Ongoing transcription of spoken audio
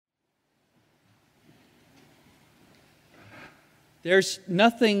There's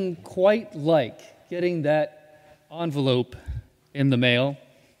nothing quite like getting that envelope in the mail,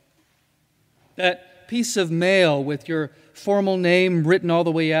 that piece of mail with your formal name written all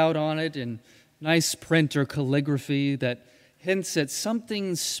the way out on it in nice print or calligraphy that hints at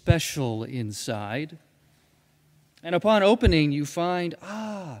something special inside. And upon opening, you find,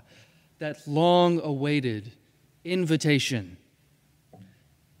 that long-awaited invitation.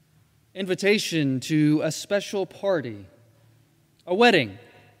 Invitation to a special party, a wedding,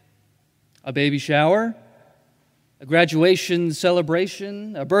 a baby shower, a graduation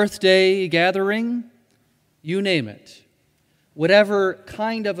celebration, a birthday gathering, you name it. Whatever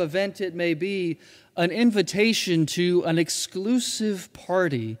kind of event it may be, an invitation to an exclusive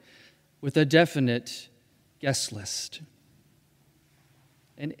party with a definite guest list.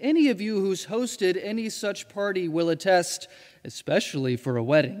 And any of you who's hosted any such party will attest, especially for a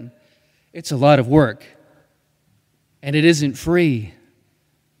wedding, it's a lot of work, and it isn't free.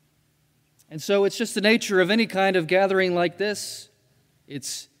 And so it's just the nature of any kind of gathering like this.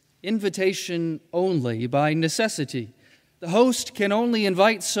 It's invitation only by necessity. The host can only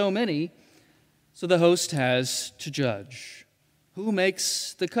invite so many, so the host has to judge. Who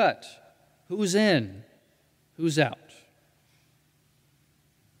makes the cut? Who's in? Who's out?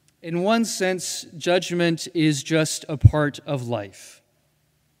 In one sense, judgment is just a part of life.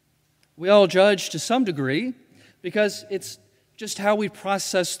 We all judge to some degree because it's just how we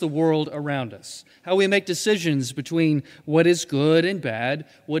process the world around us, how we make decisions between what is good and bad,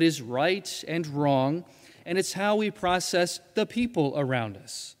 what is right and wrong, and it's how we process the people around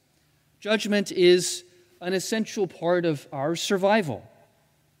us. Judgment is an essential part of our survival,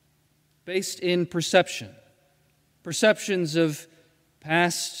 based in perception. Perceptions of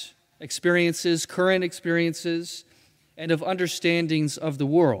past experiences, current experiences, and of understandings of the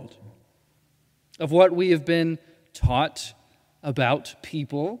world, of what we have been taught about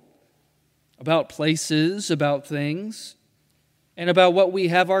people, about places, about things, and about what we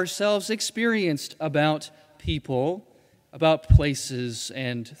have ourselves experienced about people, about places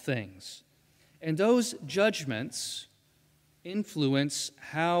and things. And those judgments influence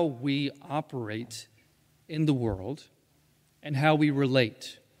how we operate in the world and how we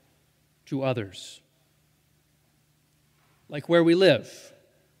relate to others. Like where we live,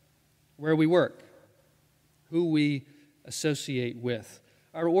 where we work, who we associate with.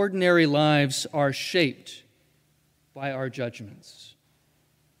 Our ordinary lives are shaped by our judgments.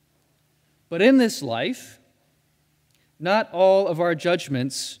 But in this life, not all of our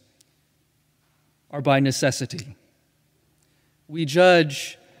judgments are by necessity. We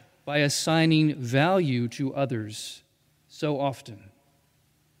judge by assigning value to others so often.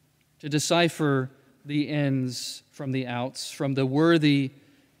 To decipher the ins from the outs, from the worthy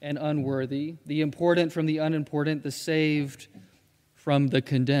and unworthy, the important from the unimportant, the saved from the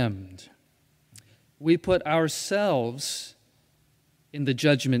condemned. We put ourselves in the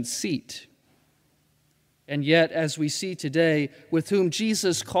judgment seat. And yet, as we see today, with whom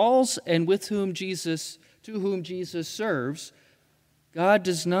Jesus calls and to whom Jesus serves, God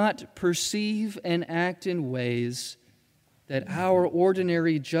does not perceive and act in ways that our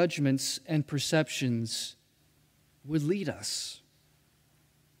ordinary judgments and perceptions would lead us.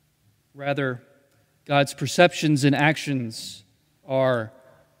 Rather, God's perceptions and actions are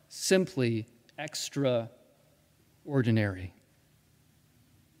simply extraordinary.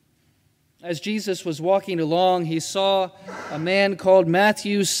 As Jesus was walking along, he saw a man called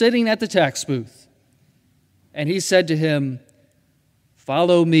Matthew sitting at the tax booth. And he said to him,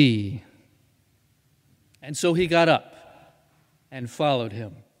 "Follow me." And so he got up and followed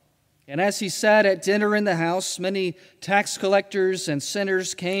him. And as he sat at dinner in the house, many tax collectors and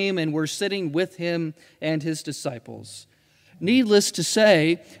sinners came and were sitting with him and his disciples. Needless to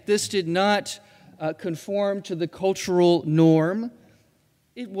say, this did not conform to the cultural norm.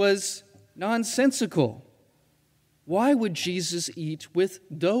 It was nonsensical. Why would Jesus eat with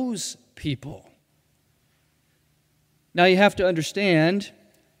those people? Now you have to understand,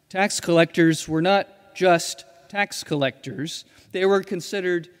 tax collectors were not just tax collectors. They were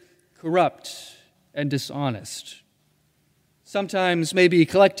considered corrupt and dishonest. Sometimes maybe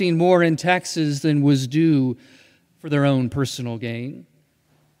collecting more in taxes than was due for their own personal gain.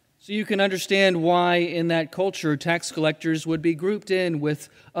 So you can understand why in that culture tax collectors would be grouped in with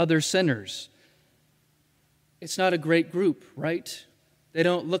other sinners. It's not a great group, right? They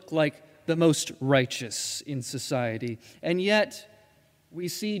don't look like the most righteous in society. And yet, we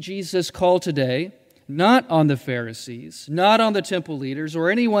see Jesus call today not on the Pharisees, not on the temple leaders,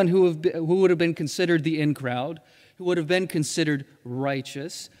 or anyone who would have been considered the in crowd, who would have been considered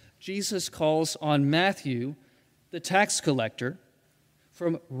righteous. Jesus calls on Matthew, the tax collector,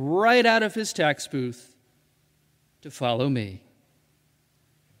 from right out of his tax booth to follow me.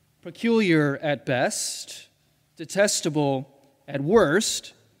 Peculiar at best, detestable at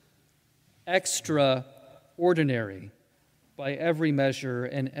worst, extraordinary by every measure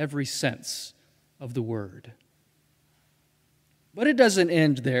and every sense of the word. But it doesn't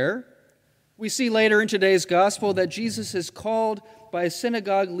end there. We see later in today's gospel that Jesus is called by a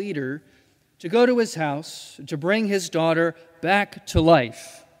synagogue leader to go to his house to bring his daughter back to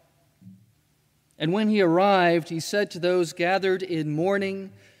life. And when he arrived, he said to those gathered in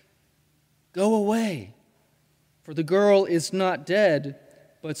mourning, "Go away, for the girl is not dead,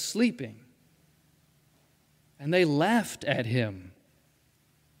 but sleeping." And they laughed at him.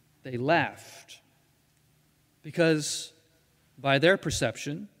 They laughed because by their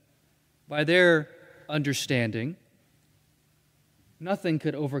perception, by their understanding, nothing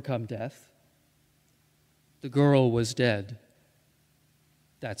could overcome death. The girl was dead.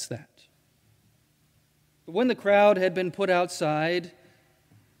 That's that. But when the crowd had been put outside,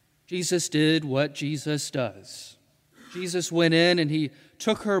 Jesus did what Jesus does. Jesus went in and he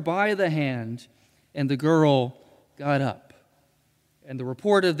took her by the hand, and the girl got up. And the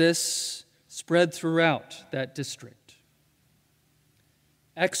report of this spread throughout that district.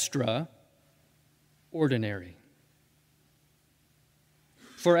 Extraordinary.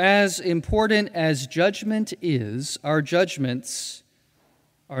 For as important as judgment is, our judgments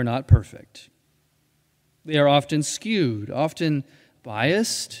are not perfect. They are often skewed, often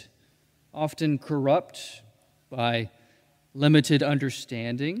biased, often corrupt by limited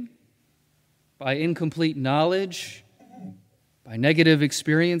understanding, by incomplete knowledge, by negative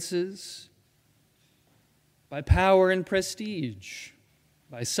experiences, by power and prestige,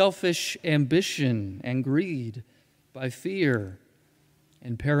 by selfish ambition and greed, by fear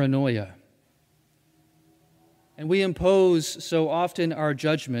and paranoia. And we impose so often our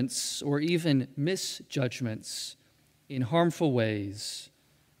judgments or even misjudgments in harmful ways,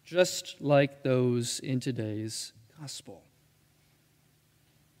 just like those in today's gospel.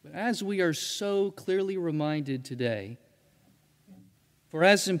 But as we are so clearly reminded today, for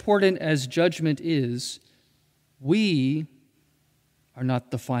as important as judgment is, we are not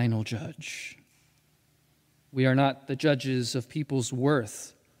the final judge. We are not the judges of people's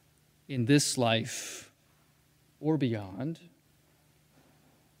worth in this life or beyond.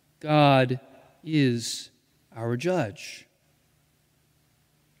 God is our judge.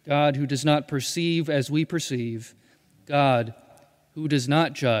 God who does not perceive as we perceive. God who does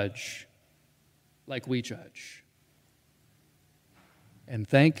not judge like we judge. And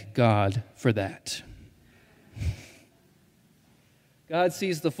thank God for that. God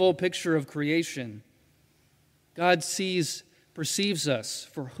sees the full picture of creation. God perceives us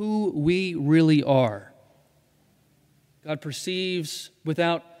for who we really are. God perceives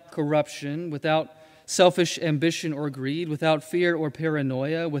without corruption, without selfish ambition or greed, without fear or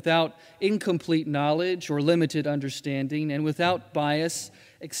paranoia, without incomplete knowledge or limited understanding, and without bias,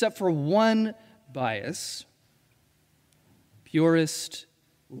 except for one bias: purest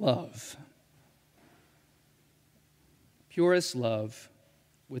love. Purest love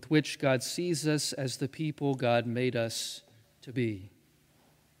with which God sees us as the people God made us to be.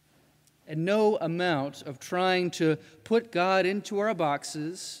 And no amount of trying to put God into our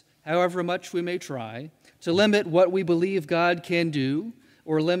boxes, however much we may try, to limit what we believe God can do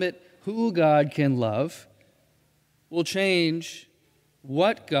or limit who God can love, will change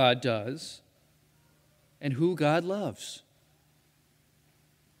what God does and who God loves.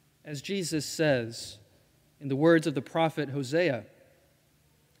 As Jesus says in the words of the prophet Hosea,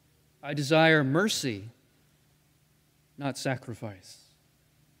 "I desire mercy, not sacrifice."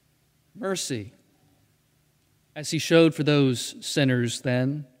 Mercy, as he showed for those sinners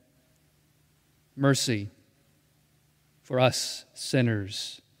then. Mercy for us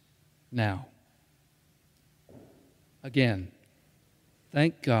sinners now. Again,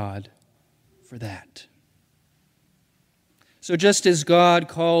 thank God for that. So just as God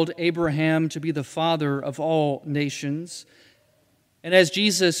called Abraham to be the father of all nations, and as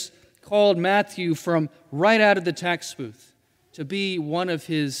Jesus called Matthew from right out of the tax booth to be one of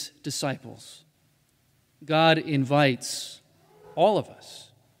his disciples, God invites all of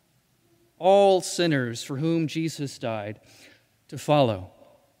us, all sinners for whom Jesus died, to follow,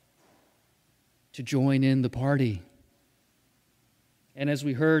 to join in the party. And as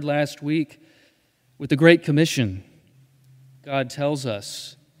we heard last week with the Great Commission, God tells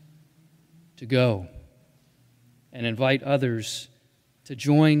us to go and invite others to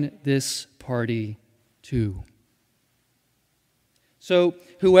join this party too. So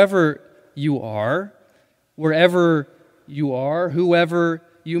whoever you are, wherever you are, whoever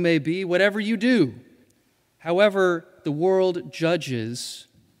you may be, whatever you do, however the world judges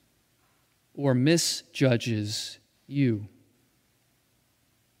or misjudges you,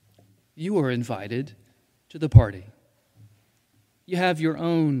 you are invited to the party. You have your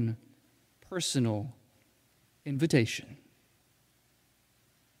own personal invitation.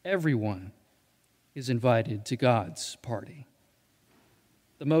 Everyone is invited to God's party.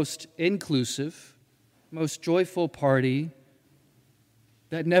 The most inclusive, most joyful party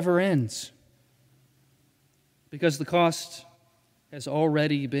that never ends, because the cost has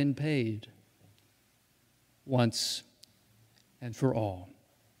already been paid once and for all.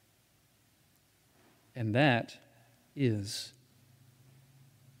 And that is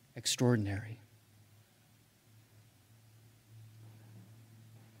extraordinary.